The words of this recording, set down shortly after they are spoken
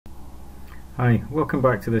Hi, welcome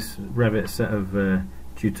back to this Revit set of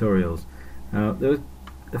tutorials. There are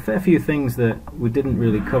a fair few things that we didn't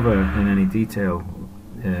really cover in any detail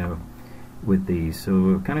with these, so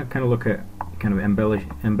we'll kind of look at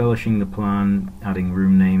embellishing the plan, adding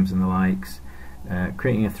room names and the likes,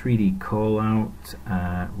 creating a 3D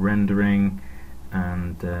callout, rendering,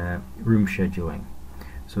 and room scheduling.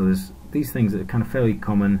 So there's these things that are kind of fairly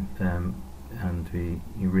common, and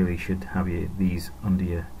you really should have these under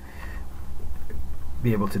your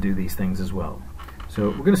be able to do these things as well. So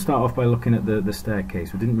we're going to start off by looking at the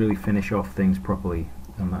staircase. We didn't really finish off things properly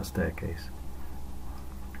on that staircase.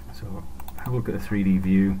 So have a look at the 3D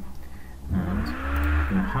view, and I'm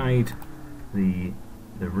going to hide the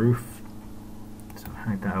roof, so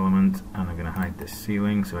hide that element, and I'm going to hide this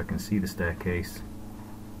ceiling so I can see the staircase.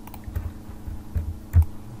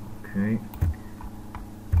 Okay.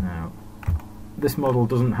 Now this model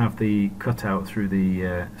doesn't have the cutout through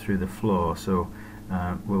the floor, so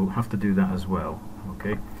we'll have to do that as well.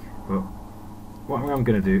 Okay, but what I'm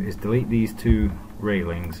going to do is delete these two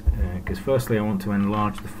railings, because firstly I want to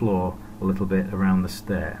enlarge the floor a little bit around the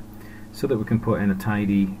stair so that we can put in a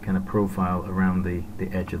tidy kind of profile around the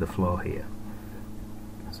edge of the floor here.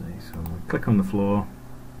 So I'm going to click on the floor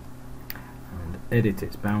and edit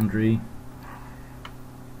its boundary,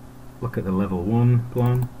 look at the level 1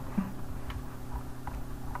 plan.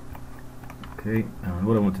 Okay, and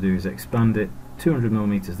what I want to do is expand it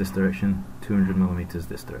 200mm this direction, 200mm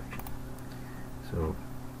this direction. So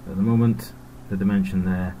at the moment the dimension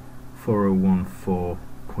there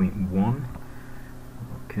 4014.1.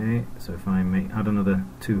 Okay, so if I add another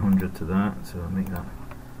 200 to that, so I'll make that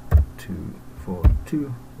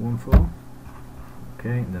 24214.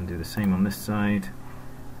 Okay, and then do the same on this side.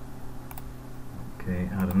 Okay,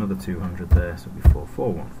 add another 200 there, so it'll be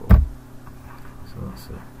 4414. So that's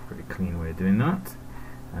a pretty clean way of doing that.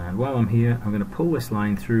 And while I'm here, I'm going to pull this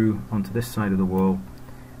line through onto this side of the wall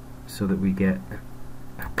so that we get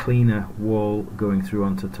a cleaner wall going through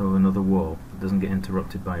onto another wall. It doesn't get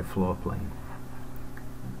interrupted by a floor plane.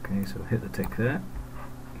 Okay, so hit the tick there.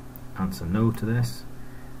 Answer no to this,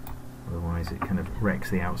 otherwise it kind of wrecks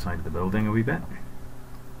the outside of the building a wee bit.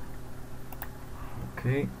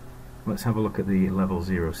 Okay, let's have a look at the level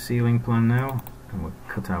 0 ceiling plan now, and we'll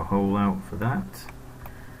cut our hole out for that.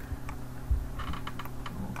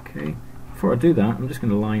 Okay, before I do that, I'm just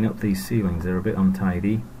going to line up these ceilings. They're a bit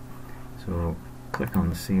untidy, so click on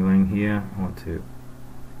the ceiling here. I want to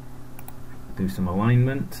do some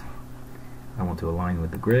alignment. I want to align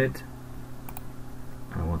with the grid.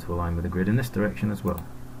 I want to align with the grid in this direction as well.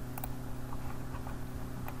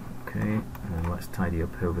 Okay, and then let's tidy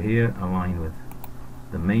up over here, align with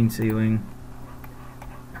the main ceiling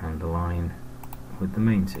and align with the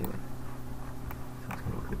main ceiling. So that's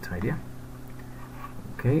going to look a bit tidier.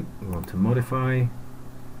 Okay, we want to modify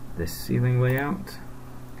this ceiling layout,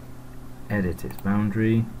 edit its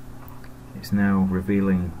boundary. It's now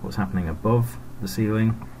revealing what's happening above the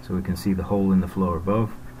ceiling, so we can see the hole in the floor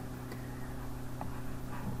above.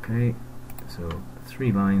 Okay, so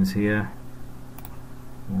 3 lines here,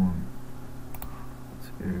 1,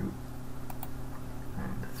 2,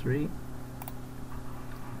 and 3.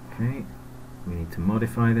 Okay, we need to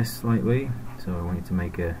modify this slightly, so I want you to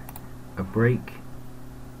make a break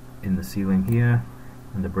in the ceiling here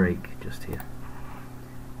and a break just here.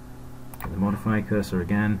 Get the modify cursor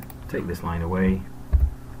again, take this line away.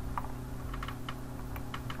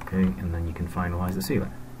 Okay, and then you can finalize the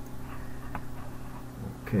ceiling.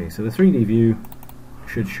 Okay, so the 3D view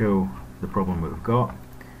should show the problem we've got.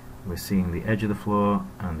 We're seeing the edge of the floor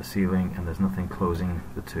and the ceiling, and there's nothing closing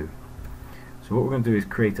the two. So what we're going to do is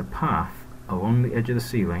create a path along the edge of the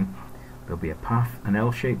ceiling. There'll be a path, an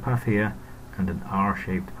L-shaped path here, and an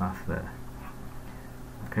R-shaped path there.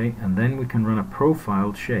 Okay, and then we can run a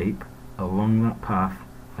profiled shape along that path,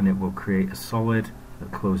 and it will create a solid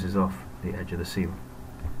that closes off the edge of the ceiling.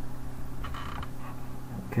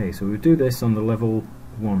 Okay, so we'll do this on the level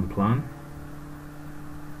 1 plan.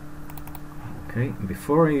 Okay, and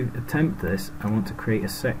before I attempt this, I want to create a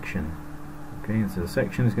section. Okay, and so the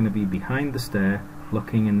section is going to be behind the stair,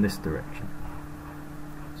 looking in this direction.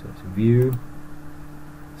 So it's view,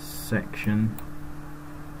 section,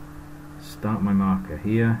 start my marker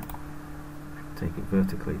here, take it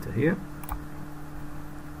vertically to here.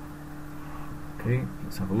 Okay,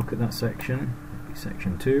 let's have a look at that section. It'll be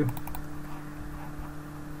section 2.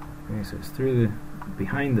 Okay, so it's through the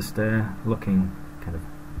behind the stair, looking kind of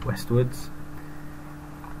westwards,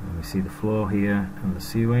 and we see the floor here and the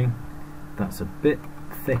ceiling. That's a bit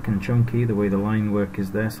thick and chunky the way the line work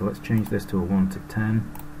is there, so let's change this to a 1 to 10.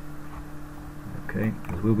 Okay,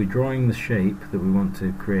 because we'll be drawing the shape that we want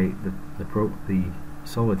to create the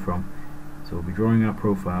solid from, so we'll be drawing our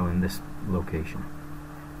profile in this location.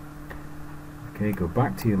 Okay, go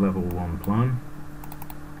back to your level 1 plan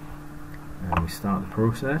and we start the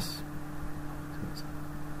process. So it's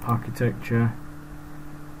architecture,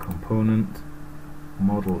 component,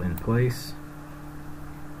 model in place.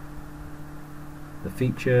 The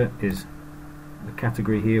feature is, the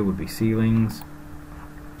category here would be ceilings,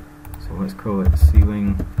 so let's call it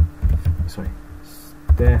stair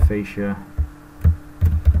fascia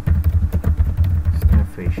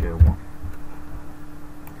 1.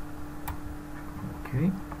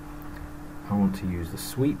 Okay, I want to use the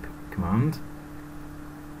sweep command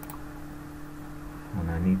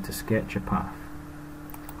and I need to sketch a path,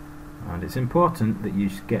 and it's important that you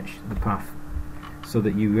sketch the path so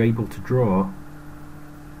that you're able to draw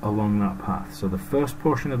along that path. So the first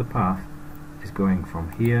portion of the path is going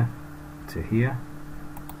from here to here,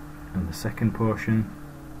 and the second portion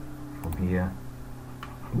from here,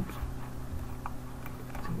 oops,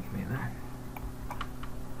 there,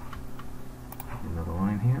 another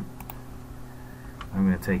line here. I'm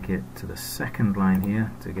going to take it to the second line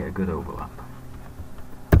here to get a good overlap.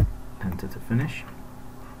 Enter to finish.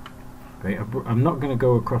 Great. I'm not going to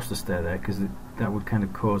go across the stair there because that would kind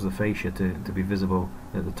of cause the fascia to be visible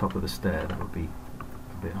at the top of the stair. That would be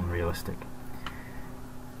a bit unrealistic.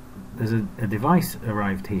 There's a device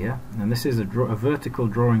arrived here, and this is a vertical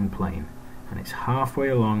drawing plane, and it's halfway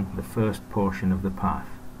along the first portion of the path.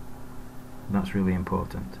 That's really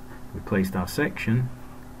important. We placed our section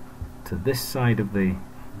to this side of the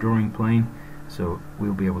drawing plane, so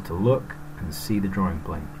we'll be able to look and see the drawing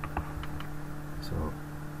plane. So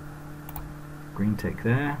green tick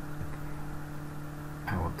there.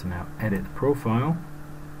 I want to now edit the profile,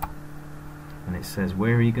 and it says,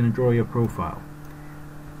 where are you going to draw your profile?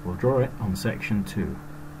 We'll draw it on section 2.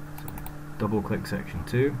 So double click section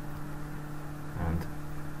 2, and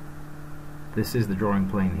this is the drawing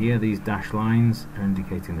plane here. These dashed lines are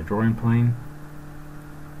indicating the drawing plane,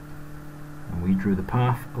 and we drew the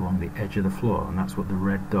path along the edge of the floor, and that's what the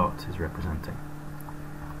red dot is representing.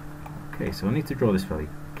 Okay, so I need to draw this fairly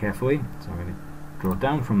carefully, so I'm going to draw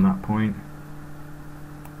down from that point.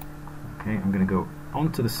 Okay, I'm going to go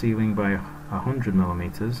onto the ceiling by 100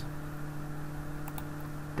 millimeters,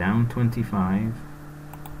 down 25,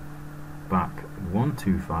 back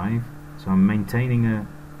 125, so I'm maintaining a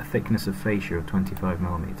thickness of fascia of 25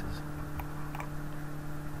 millimeters.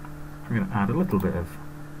 I'm going to add a little bit of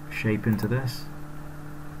shape into this,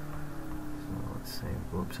 so let's say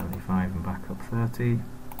we'll go up 75 and back up 30,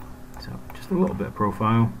 so just a little bit of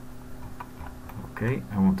profile. Okay,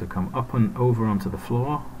 I want to come up and over onto the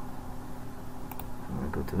floor, so I'm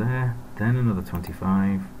going to go to there, then another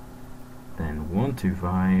 25, then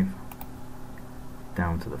 125,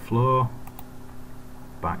 down to the floor,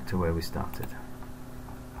 back to where we started.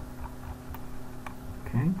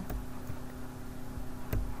 Okay,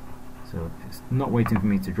 so it's not waiting for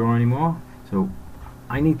me to draw anymore, so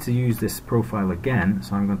I need to use this profile again,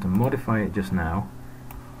 so I'm going to modify it just now,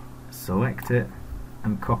 select it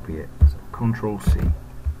and copy it, so Control C.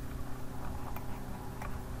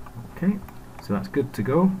 Okay, so that's good to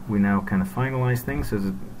go. We now kind of finalize things, so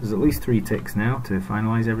there's at least 3 ticks now to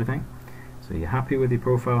finalize everything. So you're happy with your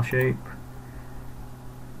profile shape,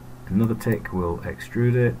 another tick will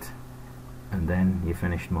extrude it, and then you're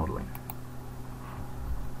finished modeling.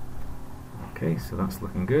 Okay, so that's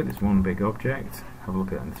looking good. It's one big object. Have a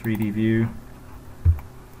look at it in 3D view. You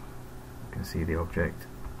can see the object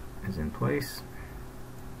is in place.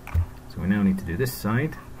 So we now need to do this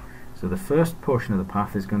side. So the first portion of the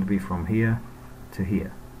path is going to be from here to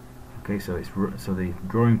here. Okay, so the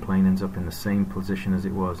drawing plane ends up in the same position as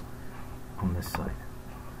it was on this side.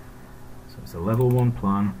 So it's a level 1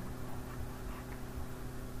 plan,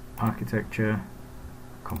 architecture,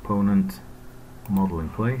 component, model in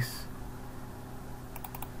place,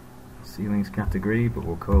 ceilings category, but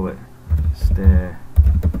we'll call it stair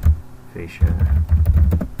fascia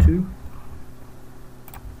 2.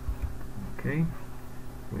 Okay,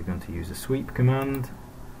 we're going to use a sweep command.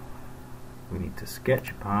 We need to sketch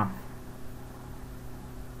a path,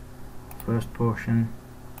 first portion,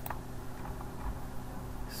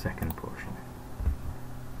 second portion,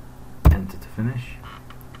 enter to finish.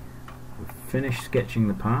 We've finished sketching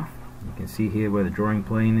the path. You can see here where the drawing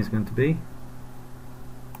plane is going to be.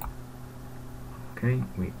 Okay,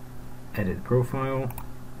 we edit the profile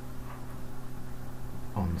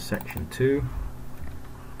on section 2.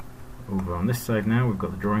 Over on this side now we've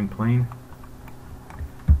got the drawing plane.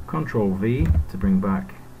 Control V to bring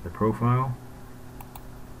back the profile.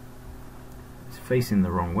 It's facing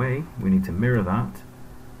the wrong way, we need to mirror that.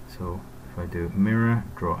 So if I do mirror,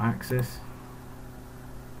 draw axis,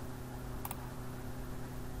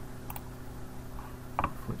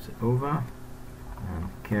 flips it over, and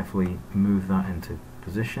carefully move that into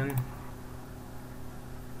position. So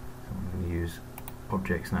I'm going to use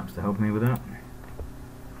object snaps to help me with that.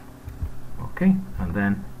 Okay, and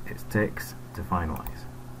then it ticks to finalize.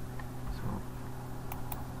 So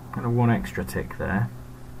kind of one extra tick there.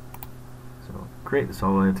 So create the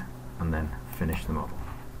solid and then finish the model.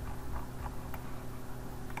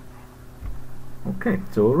 Okay,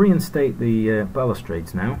 so we'll reinstate the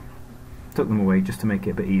balustrades now. Took them away just to make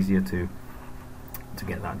it a bit easier to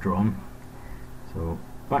get that drawn. So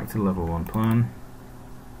back to the level 1 plan.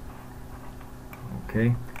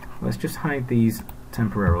 Okay, let's just hide these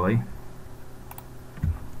temporarily.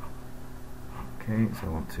 Okay, so I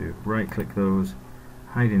want to right click those,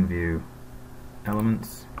 hide in view,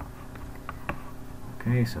 elements.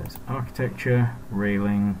 Okay, so it's architecture,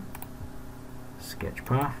 railing, sketch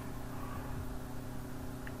path.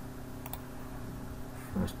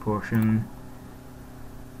 First portion,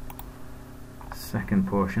 second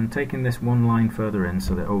portion, taking this one line further in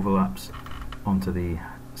so that it overlaps onto the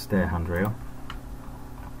stair handrail.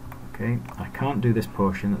 Okay, I can't do this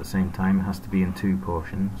portion at the same time, it has to be in 2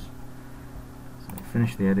 portions. So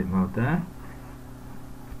finish the edit mode there.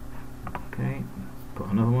 Okay, let's put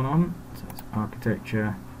another one on. So it's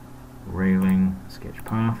architecture, railing, sketch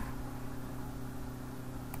path.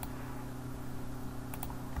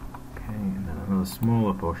 Okay, and then another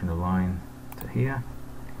smaller portion of line to here.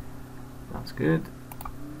 That's good.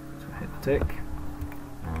 So hit the tick.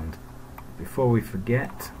 And before we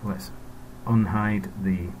forget, let's unhide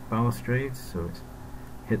the balustrades. So it's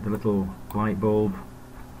hit the little light bulb,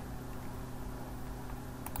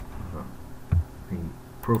 the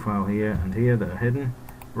profile here and here that are hidden.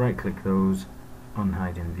 Right click those,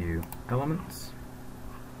 unhide in view elements.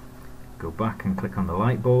 Go back and click on the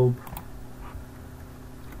light bulb.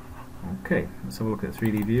 Okay, let's have a look at the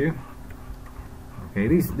 3D view. Okay,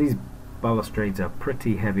 these balustrades are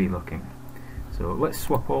pretty heavy looking. So let's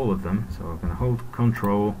swap all of them. So we're going to hold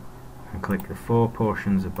Control and click the 4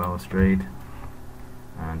 portions of balustrade.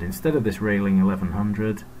 And instead of this railing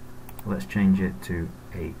 1100, let's change it to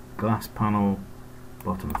a glass panel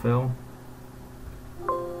bottom fill.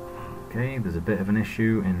 Okay, there's a bit of an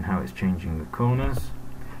issue in how it's changing the corners.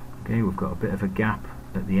 Okay, we've got a bit of a gap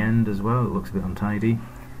at the end as well, it looks a bit untidy.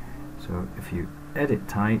 So if you edit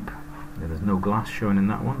type, there's no glass showing in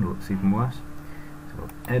that one, it looks even worse. So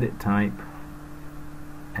edit type,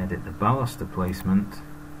 edit the baluster placement,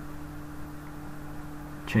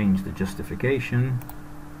 change the justification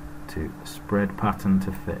to spread pattern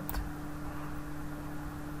to fit.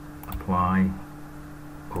 Apply,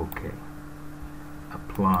 OK.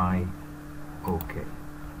 Apply, OK.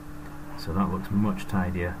 So that looks much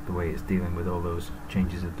tidier the way it's dealing with all those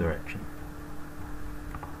changes of direction.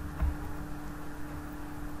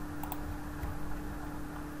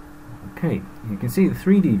 Okay, you can see the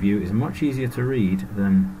 3D view is much easier to read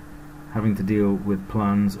than having to deal with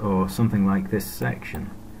plans or something like this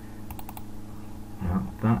section. Now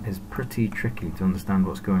that is pretty tricky to understand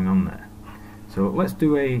what's going on there. So let's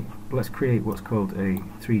create what's called a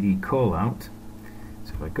 3D callout.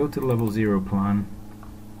 So if I go to the level 0 plan,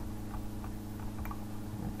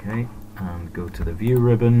 okay, and go to the view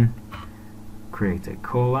ribbon, create a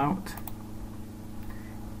callout.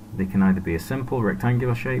 They can either be a simple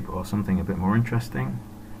rectangular shape or something a bit more interesting,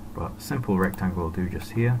 but simple rectangle will do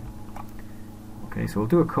just here. Okay, so we'll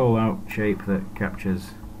do a callout shape that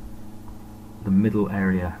captures the middle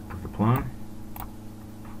area of the plan.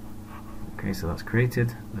 Okay, so that's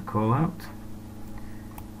created the callout.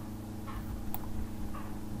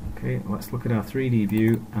 Okay, let's look at our 3D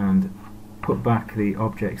view and put back the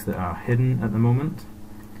objects that are hidden at the moment.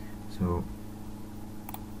 So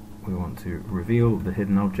we want to reveal the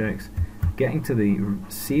hidden objects. Getting to the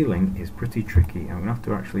ceiling is pretty tricky. I'm going to have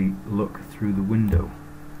to actually look through the window.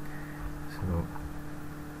 So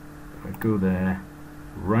if I go there,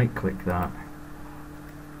 right click that,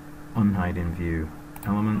 unhide in view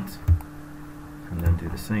element, and then do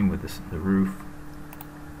the same with the roof.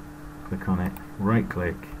 Click on it, right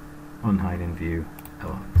click, unhide in view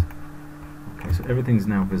element. Okay, so everything's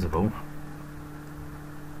now visible.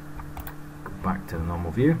 Go back to the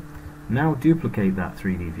normal view. Now duplicate that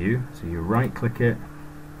 3D view. So you right click it,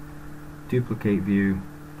 duplicate view,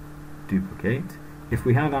 duplicate. If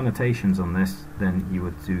we had annotations on this, then you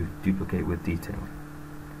would do duplicate with detail.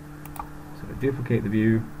 So duplicate the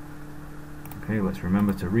view. Okay, let's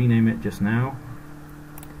remember to rename it just now.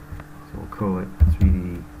 So we'll call it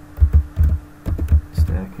 3D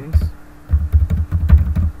staircase.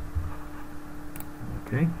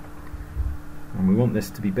 Okay, and we want this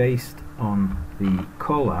to be based on the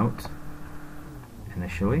callout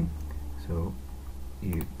initially. So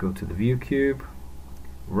you go to the view cube,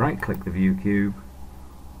 right click the view cube,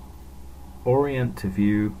 orient to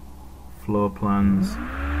view, floor plans,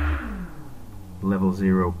 level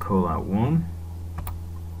 0 callout 1.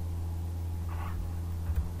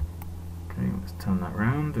 Okay, let's turn that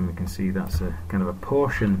round and we can see that's a kind of a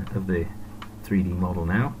portion of the 3D model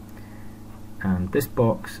now. And this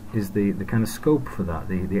box is the kind of scope for that,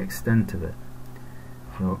 the extent of it.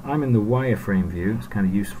 So I'm in the wireframe view. It's kind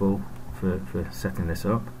of useful for setting this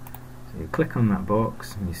up. So you click on that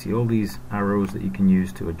box and you see all these arrows that you can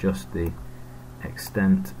use to adjust the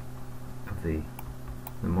extent of the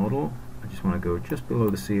model. I just want to go just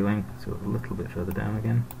below the ceiling, so a little bit further down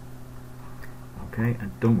again. Okay, I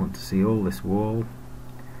don't want to see all this wall,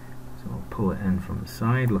 so I'll pull it in from the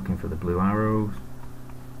side, looking for the blue arrows,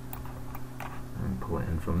 and pull it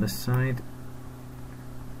in from this side.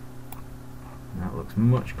 And that looks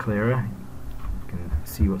much clearer. You can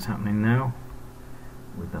see what's happening now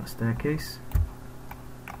with that staircase.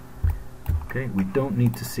 Okay, we don't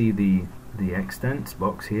need to see the extents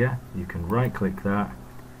box here. You can right click that,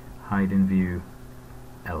 hide in view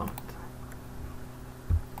element.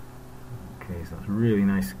 Okay, so that's really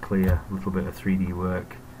nice, clear little bit of 3D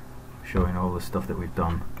work showing all the stuff that we've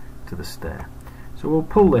done to the stair. So we'll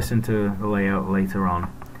pull this into the layout later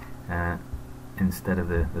on. Instead of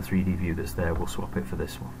the 3D view that's there, we'll swap it for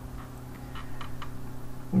this one.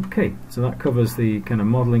 Okay, so that covers the kind of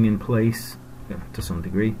modelling in place to some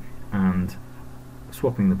degree, and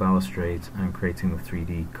swapping the balustrades and creating the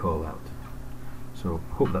 3D call out. So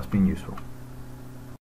hope that's been useful.